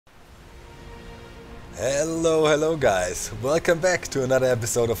Hello guys, welcome back to another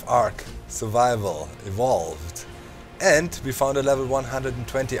episode of ARK Survival Evolved. And we found a level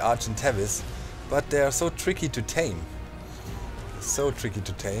 120 Arch and Tevis, but they are so tricky to tame. So tricky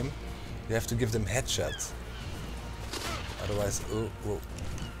to tame, you have to give them headshots. Otherwise,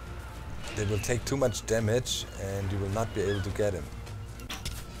 they will take too much damage and you will not be able to get him.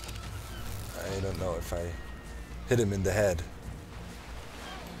 I don't know if I hit him in the head.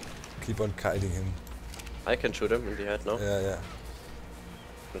 Keep on kiting him. I can shoot him in the head now. Yeah.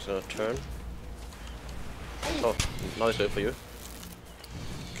 I'm just gonna turn. Oh, now he's ready for you.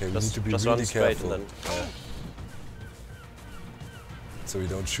 Okay, we just, need to be just really run straight careful. and then So we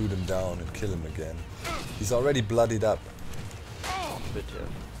don't shoot him down and kill him again. He's already bloodied up. a bit here.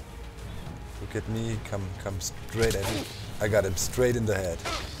 Look at me, come straight at him. I got him straight in the head.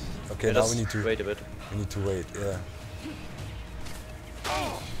 Okay, Yeah, now just we need to wait a bit. wait, yeah.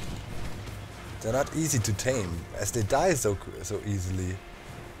 They're not easy to tame, as they die so easily.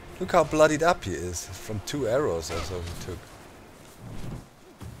 Look how bloodied up he is, from 2 arrows or so he took.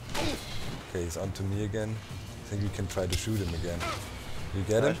 Okay, he's on to me again. I think we can try to shoot him again. You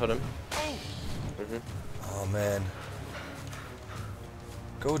get him? I shot him. Oh man.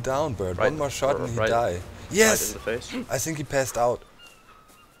 Go down, bird. Right, One more shot and he right, die. Yes! Right in the face. I think he passed out.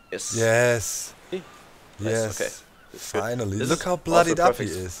 Yes. Yes. Nice, Yes. okay. It's good. Finally. This Look is how also bloodied up he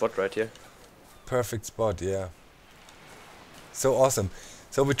perfect is. spot right here. Perfect spot, yeah. So awesome.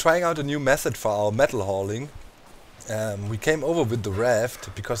 So we're trying out a new method for our metal hauling. We came over with the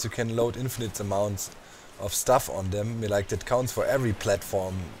raft because you can load infinite amounts of stuff on them. Like that counts for every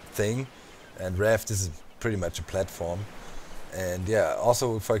platform thing. And raft is pretty much a platform. And yeah,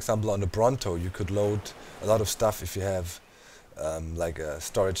 also for example on the Bronto you could load a lot of stuff if you have like a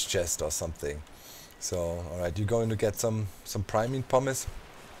storage chest or something. So alright, you're going to get some priming pumice.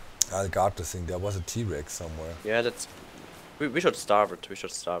 I'll guard this thing. There was a T-Rex somewhere. Yeah, that's. We should starve it. We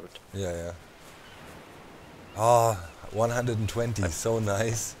should starve it. Yeah. Ah, 120. So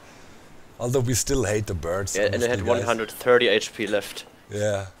nice. Although we still hate the birds. Yeah, and it had 130 HP left.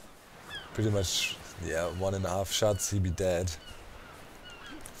 Yeah. Pretty much. Yeah, 1.5 shots, he'd be dead.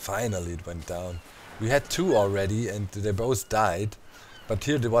 Finally, it went down. We had 2 already, and they both died. But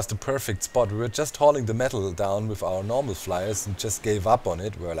here there was the perfect spot. We were just hauling the metal down with our normal flyers and just gave up on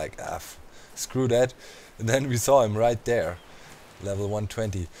it. We were like, screw that. And then we saw him right there, level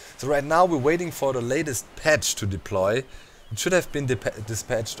 120. So right now we're waiting for the latest patch to deploy. It should have been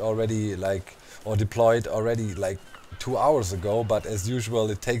dispatched already, or deployed already 2 hours ago. But as usual,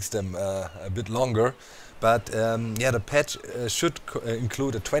 it takes them a bit longer. But yeah, the patch should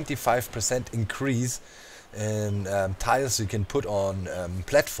include a 25% increase and tiles you can put on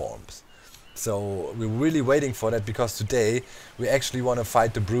platforms. So we're really waiting for that because today we actually want to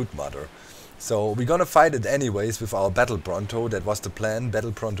fight the Broodmother. So we're gonna fight it anyways with our BattleBronto. That was the plan,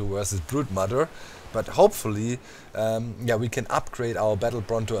 BattleBronto versus Broodmother. But hopefully, yeah, we can upgrade our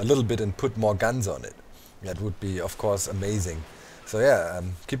BattleBronto a little bit and put more guns on it. That would be, of course, amazing. So yeah,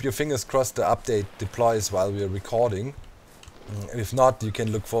 keep your fingers crossed the update deploys while we're recording. If not, you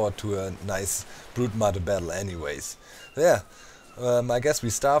can look forward to a nice Broodmother battle anyways. So yeah, I guess we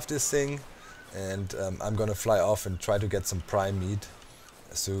starve this thing, and I'm gonna fly off and try to get some prime meat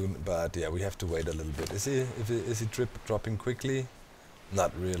soon. But yeah, we have to wait a little bit. Is he dropping quickly?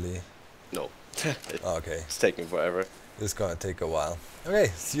 Not really. No. Okay. It's taking forever. It's gonna take a while.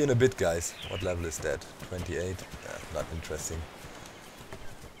 Okay, see you in a bit, guys. What level is that? 28? Yeah, not interesting.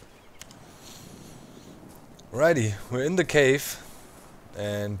 Righty, we're in the cave,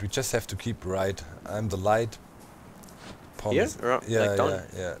 and we just have to keep right. I'm the light. Here? Or Yeah, like down?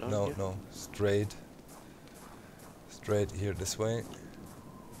 yeah. Down No, here? no, straight here this way,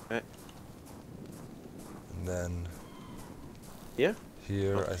 Okay. and then Here?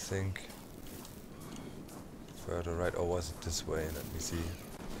 here Okay. I think. Further right, or was it this way? Let me see.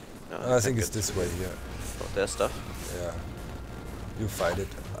 No, I think it's this way here. Oh, there's stuff. Yeah. You fight it.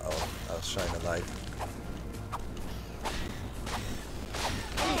 I'll shine a light.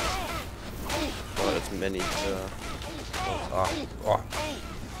 Oh, that's many. Oh.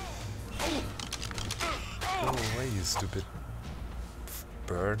 Go away, you stupid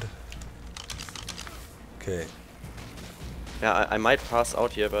bird. Okay. Yeah, I might pass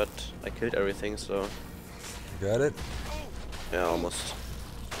out here, but I killed everything, so. You got it? Yeah, almost.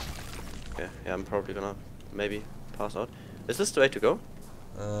 Yeah, I'm probably gonna maybe pass out. Is this the way to go?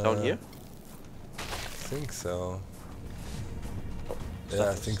 Down here? I think so. Oh, Yeah, I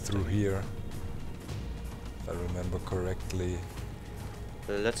stuff think is through taking- here. If I remember correctly.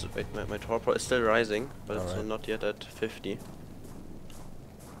 Let's wait. My torpor is still rising, but it's Alright. not yet at 50.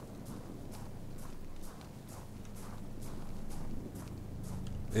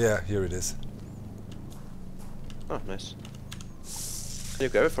 Yeah, here it is. Oh, nice. Can you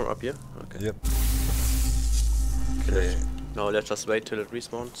grab it from up here? Okay. Yep. Okay. Now let's just wait till it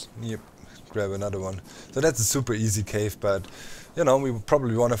respawns. Yep. Grab another one. So that's a super easy cave, but you know, we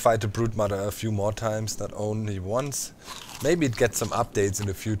probably want to fight the Broodmother a few more times, not only once. Maybe it gets some updates in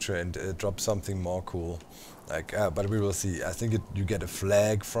the future and drops something more cool. Like, but we will see. I think you get a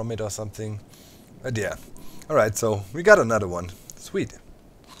flag from it or something. But yeah. Alright, so we got another one. Sweet.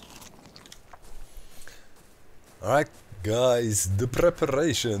 Alright, guys, the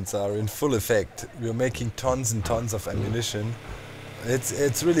preparations are in full effect. We're making tons and tons of ammunition.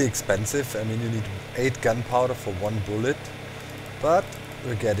 It's really expensive. I mean, you need 8 gunpowder for 1 bullet. But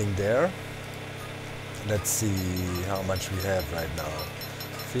we're getting there. Let's see how much we have right now.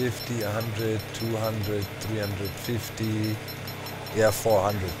 50, 100, 200, 350. Yeah,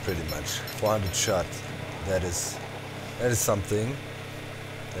 400 pretty much. 400 shots. That is something.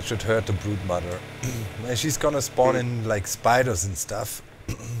 That should hurt the Broodmother. And she's gonna spawn in like spiders and stuff.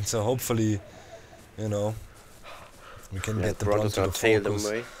 So hopefully, you know, we can get the Bronto to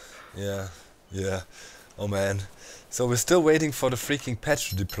focus. Yeah. Oh man. So we're still waiting for the freaking patch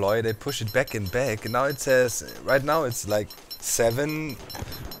to deploy. They push it back and back. And now it says, right now it's like 7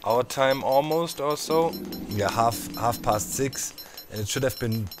 our time almost or so. Yeah, half past 6. And it should have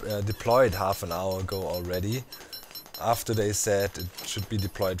been deployed half an hour ago already. After they said it should be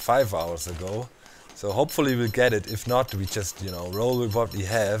deployed 5 hours ago. So hopefully we'll get it. If not, we just, you know, roll with what we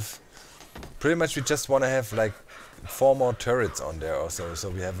have. Pretty much we just want to have like 4 more turrets on there or so. So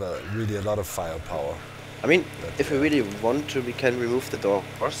we have really a lot of firepower. I mean, if we really want to, we can remove the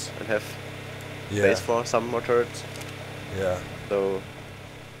doors and have space for some more turrets. Yeah. So.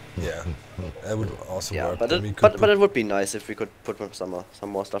 Yeah, that would also work. But it would be nice if we could put some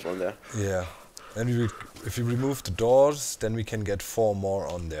more stuff on there. Yeah, and if we remove the doors, then we can get 4 more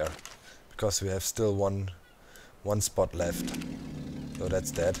on there, because we have still one spot left. So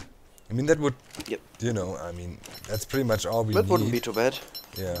that's that. I mean, that would, you know, I mean, that's pretty much all we need. That wouldn't be too bad.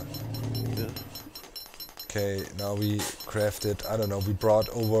 Yeah. Okay, now we crafted, I don't know, we brought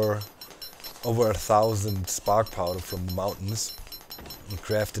over 1,000 spark powder from the mountains and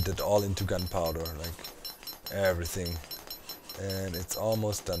crafted it all into gunpowder, like everything. And it's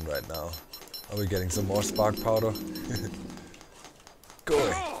almost done right now. Are we getting some more spark powder? Go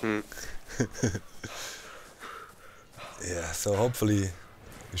away. Yeah, so hopefully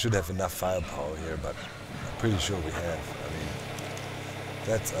we should have enough firepower here, but I'm pretty sure we have. I mean,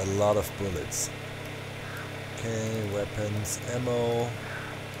 that's a lot of bullets. Okay, weapons, ammo,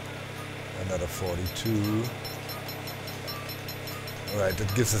 another 42. Alright,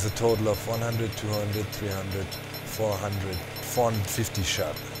 that gives us a total of 100, 200, 300, 400, 450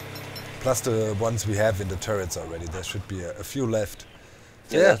 shot. Plus the ones we have in the turrets already. There should be a few left.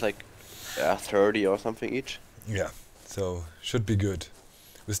 So yeah, that's like 30 or something each. Yeah, so should be good.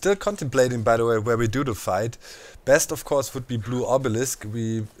 We're still contemplating, by the way, where we do the fight. Best, of course, would be Blue Obelisk.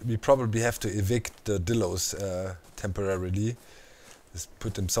 We probably have to evict the Dillos temporarily. Just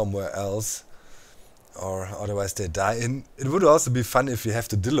put them somewhere else. Or otherwise they die. And it would also be fun if we have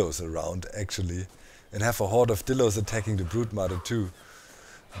the Dillos around, actually. And have a horde of Dillos attacking the Broodmother too.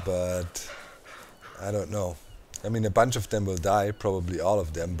 But I don't know. I mean, a bunch of them will die, probably all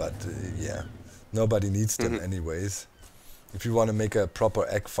of them, but yeah. Nobody needs them anyways. If you want to make a proper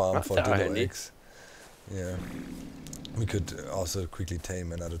egg farm for Dillo eggs. Yeah. We could also quickly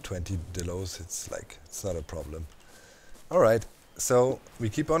tame another 20 Dillos. It's not a problem. Alright, so we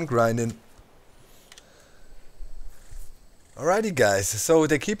keep on grinding. Alrighty guys, so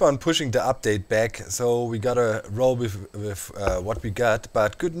they keep on pushing the update back, so we gotta roll with what we got.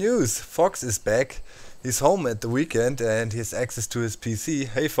 But good news, Fox is back. He's home at the weekend and he has access to his PC.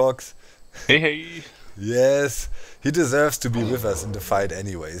 Hey Fox. Hey. Yes, he deserves to be with us in the fight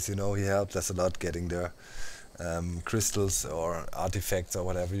anyways, you know, he helped us a lot getting the crystals or artifacts or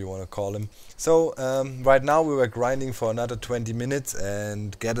whatever you want to call them. So right now we were grinding for another 20 minutes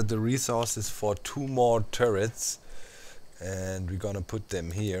and gathered the resources for 2 more turrets. And we're gonna put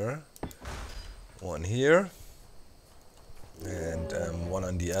them here. One here. And one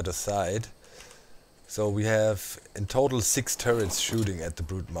on the other side. So we have in total 6 turrets shooting at the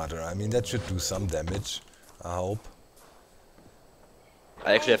Broodmother. I mean, that should do some damage, I hope.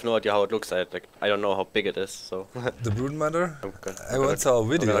 I actually have no idea how it looks like. I don't know how big it is, so. The Broodmother? I once saw a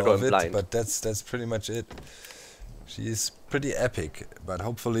video of it, but that's pretty much it. She is pretty epic, but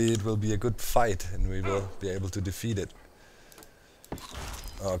hopefully it will be a good fight and we will be able to defeat it.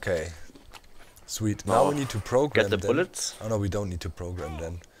 Okay. Sweet. Now we need to program them. Get the bullets? Oh no, we don't need to program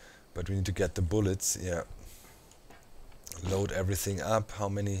them. But we need to get the bullets, yeah. load everything up. How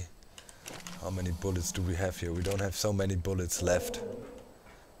many bullets do we have here? We don't have so many bullets left,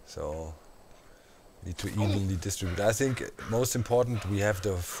 so need to evenly distribute. I think most important, we have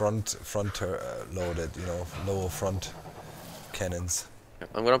the front loaded, you know, lower front cannons. Yeah,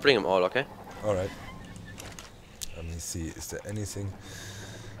 I'm gonna bring them all, okay? All right. Let me see. Is there anything?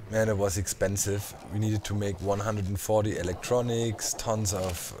 Man, it was expensive. We needed to make 140 electronics, tons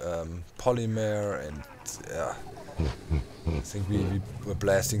of polymer, and I think we were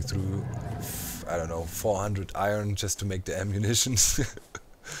blasting through, I don't know, 400 iron just to make the ammunitions.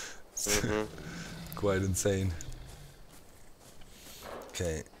 Quite insane.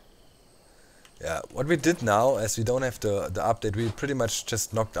 Okay. Yeah, what we did now, as we don't have the update, we pretty much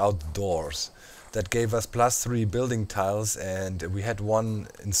just knocked out the doors. That gave us +3 building tiles, and we had 1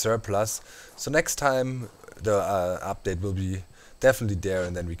 in surplus. So next time the update will be definitely there,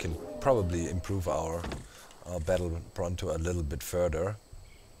 and then we can probably improve our BattleBronto a little bit further.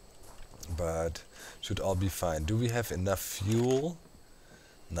 But should all be fine. Do we have enough fuel?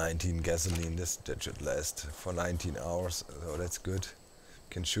 19 gasoline. That should last for 19 hours. So that's good.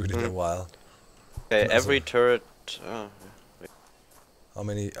 Can shoot in a while. Okay, every turret. How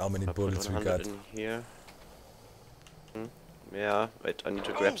many bullets we got? In here. Yeah, wait, I need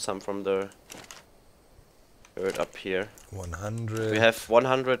to grab some from the turret up here. 100. We have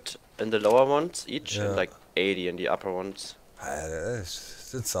 100 in the lower ones each, Yeah. and like 80 in the upper ones.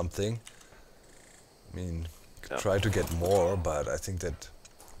 That's something. I mean, could Yeah. try to get more, but I think that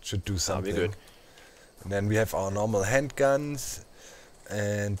should do something. That'll be good. And then we have our normal handguns,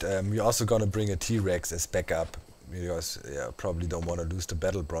 and we're also gonna bring a T-Rex as backup, because probably don't want to lose the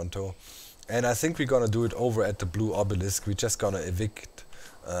BattleBronto. And I think we're gonna do it over at the Blue Obelisk. We're just gonna evict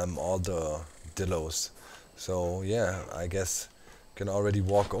all the Dillos. So yeah, I guess can already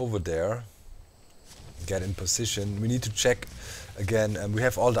walk over there, get in position. We need to check again, and we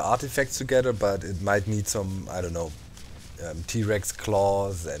have all the artifacts together, but it might need some, I don't know, T-Rex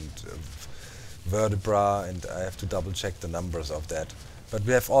claws and vertebra, and I have to double check the numbers of that. But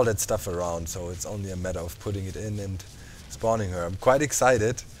we have all that stuff around, so it's only a matter of putting it in and spawning her. I'm quite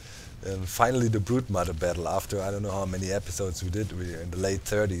excited. Finally the Broodmother battle after I don't know how many episodes we did. We're in the late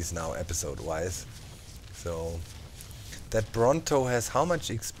 30s now, episode-wise. So that Bronto has how much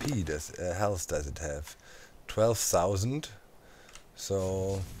XP health does it have? 12,000.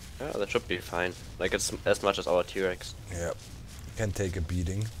 So Yeah, that should be fine. Like it's as much as our T-Rex. yeah, can take a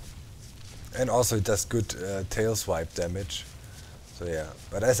beating. And also it does good tail swipe damage. So yeah,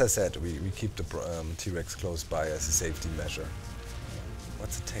 but as I said, we keep the T-Rex close by as a safety measure.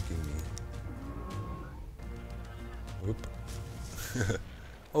 What's attacking me? Whoop.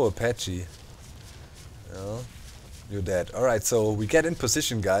 Oh, Apache. Well, you're dead. Alright, so we get in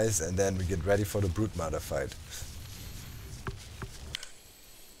position, guys, and then we get ready for the Broodmother fight.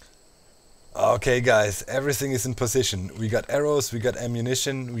 Okay, guys, everything is in position. We got arrows, we got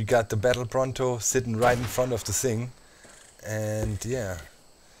ammunition, we got the BattleBronto sitting right in front of the thing. And yeah,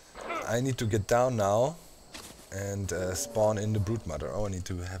 I need to get down now and spawn in the Broodmother. Oh, I need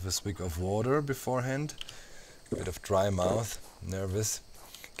to have a swig of water beforehand. A bit of dry mouth, nervous.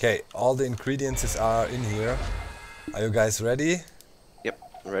 Okay, all the ingredients are in here. Are you guys ready? Yep,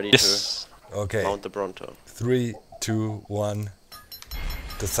 ready Yes. Okay. to mount the Bronto. 3, 2, 1.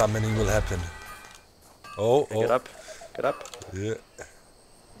 The summoning will happen. Oh, Get up, get up. Yeah.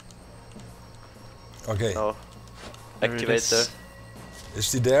 Okay. Now, There it activate is. the. Is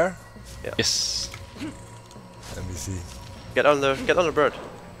she there? Yes. Let me see. Get on the bird.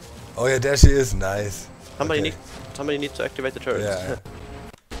 Oh yeah, there she is. Nice. Okay. Somebody needs to activate the turret. Yeah.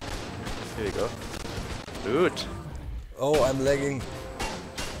 Here we go. Dude. Oh, I'm lagging.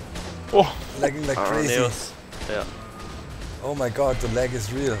 Oh, Lagging like crazy. Arneos. Yeah. Oh my god, the lag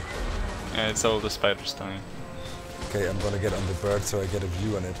is real. yeah, it's all the spiders dying. Okay, I'm gonna get on the bird so I get a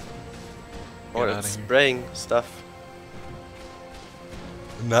view on it. Oh, Get it's outta here. spraying stuff.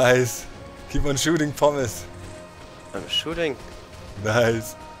 Nice. Keep on shooting, Pommes. I'm shooting.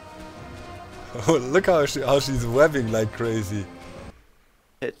 Nice. Oh, look how she's webbing like crazy.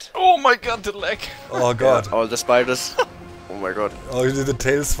 Hit. Oh my god, the leg! Oh god. Yeah, all the spiders. Oh my god. Oh, you did the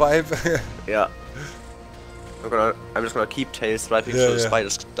tail swipe? Yeah. I'm just gonna keep tail swiping Yeah, so the yeah.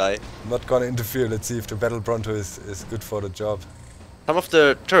 spiders die. Not gonna interfere. Let's see if the BattleBronto is good for the job. Some of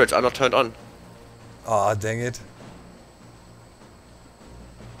the turrets are not turned on. Ah, dang it.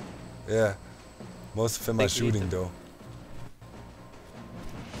 Yeah. Most of them are Think we need shooting to- though.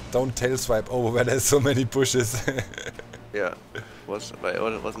 Don't tail swipe over where there's so many bushes. Yeah. Was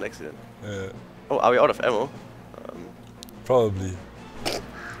an accident. Yeah, Oh, are we out of ammo? probably.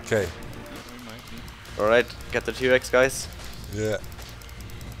 Okay. Alright, get the T-Rex, guys. Yeah.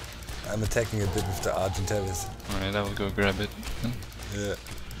 I'm attacking a bit with the Argentavis. Alright, I will go grab it. Yeah.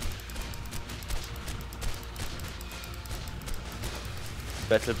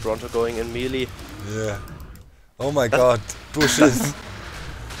 BattleBronto going in melee. Yeah. Oh my god, bushes.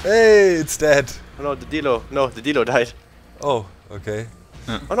 Hey, it's dead. Oh no, the Dilo. No, the Dilo died. Oh, okay.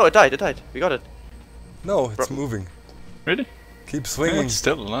 Oh no, it died, it died. We got it. No, it's Bro- moving. Really? Keep Yeah, swinging. it's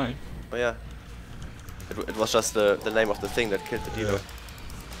still alive. Oh yeah. It was just the name of the thing that killed the Dilo.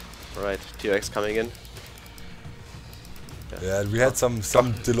 Alright, T-Rex coming in. Yeah, we had some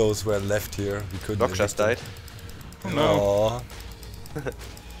Dilos were left here. We couldn't. Doc just died. Oh no. Aww.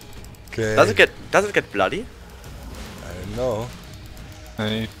 Okay. Does it get bloody? I don't know.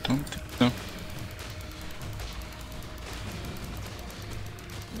 I don't think so.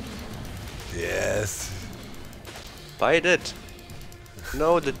 Yes. Bite it.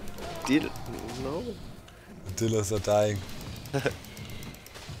 No, the Dilo. No. The Dilos are dying.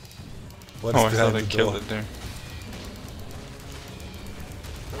 What's Oh, I behind thought I the killed door? it there.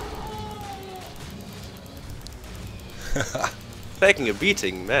 Taking a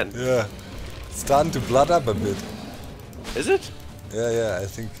beating, man. Yeah. It's starting to blood up a bit. Is it? Yeah, I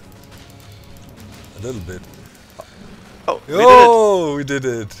think a little bit. Oh, Oh, we did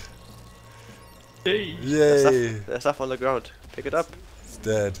it! Yay! Yay! There's stuff on the ground. Pick it up. It's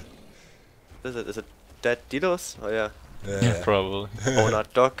dead. Is it dead Dilos? Oh yeah. Yeah, probably. Owner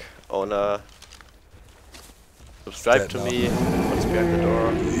Doc. Owner. Subscribe Dead to now. me. What's behind the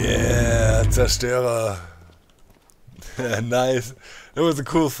door? Yeah, Zerstörer. Nice. That was a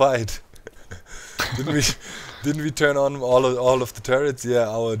cool fight. Didn't we turn on all of the turrets? Yeah,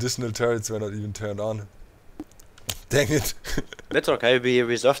 our additional turrets were not even turned on. Dang it. That's okay. We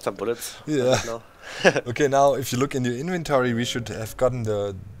reserved some bullets. Yeah. No. Okay, now if you look in your inventory, we should have gotten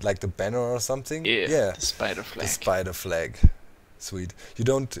the banner or something. Yeah. The spider flag. The spider flag. Sweet. You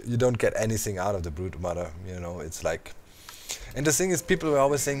don't get anything out of the Broodmother. You know, it's like. And the thing is, people were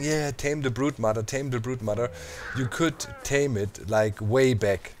always saying, yeah, tame the Broodmother, tame the Broodmother. You could tame it like way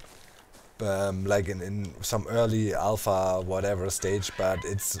back, like in some early alpha whatever stage, but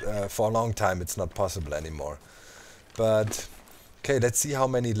it's for a long time it's not possible anymore. But okay, let's see how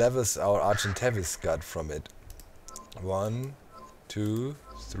many levels our Argentavis got from it. 1, 2,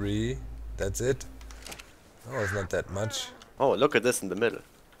 3. That's it. Oh, it's not that much. Oh, look at this in the middle.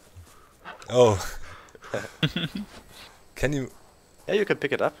 Oh. Can you Yeah, you can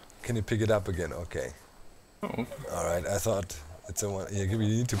pick it up. pick it up again? Okay. Oh, All right. I thought it's a one. Yeah, we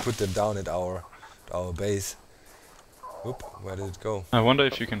need to put them down at our base. Oop, where did it go? I wonder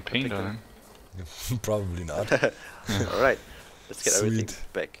if you can ping them. Probably not. Alright. Let's get everything Sweet.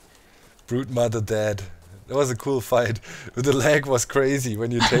 back. Broodmother dead. That was a cool fight. The lag was crazy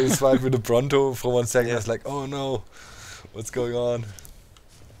when you tail swipe with the Bronto for 1 second. I was like, oh no, what's going on?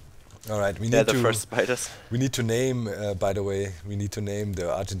 All right, we They're need the to first spiders. we need to name. By the way, we need to name the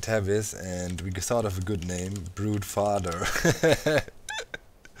Argentavis, and we thought of a good name, Broodfather.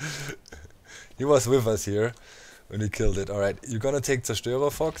 He was with us here when we killed it. All right, you gonna take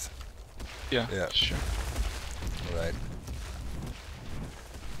Zerstörer, Fox? Yeah, Yeah. sure. All right.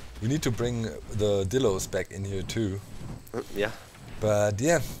 We need to bring the Dilos back in here too. Yeah. But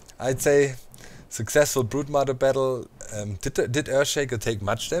yeah, I'd say successful Broodmother battle. Did Earthshaker take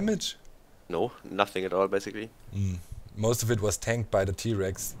much damage? No, nothing at all, basically. Most of it was tanked by the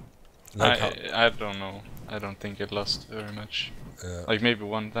T-Rex. Like I don't know. I don't think it lost very much. Like maybe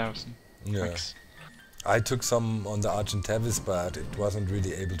 1,000. yeah. Max. I took some on the Argentavis, but it wasn't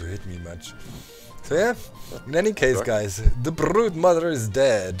really able to hit me much. So yeah, in any case, Sure. guys, the Broodmother is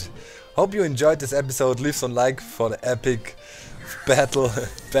dead. Hope you enjoyed this episode. Leave some like for the epic battle,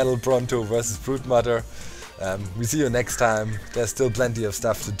 BattleBronto versus Broodmother. We see you next time. There's still plenty of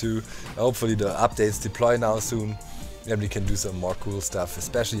stuff to do. Hopefully the updates deploy now soon, and we can do some more cool stuff.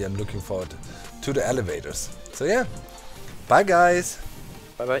 Especially I'm looking forward to the elevators. So yeah, bye guys.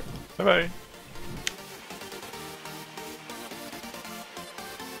 Bye bye. Bye bye.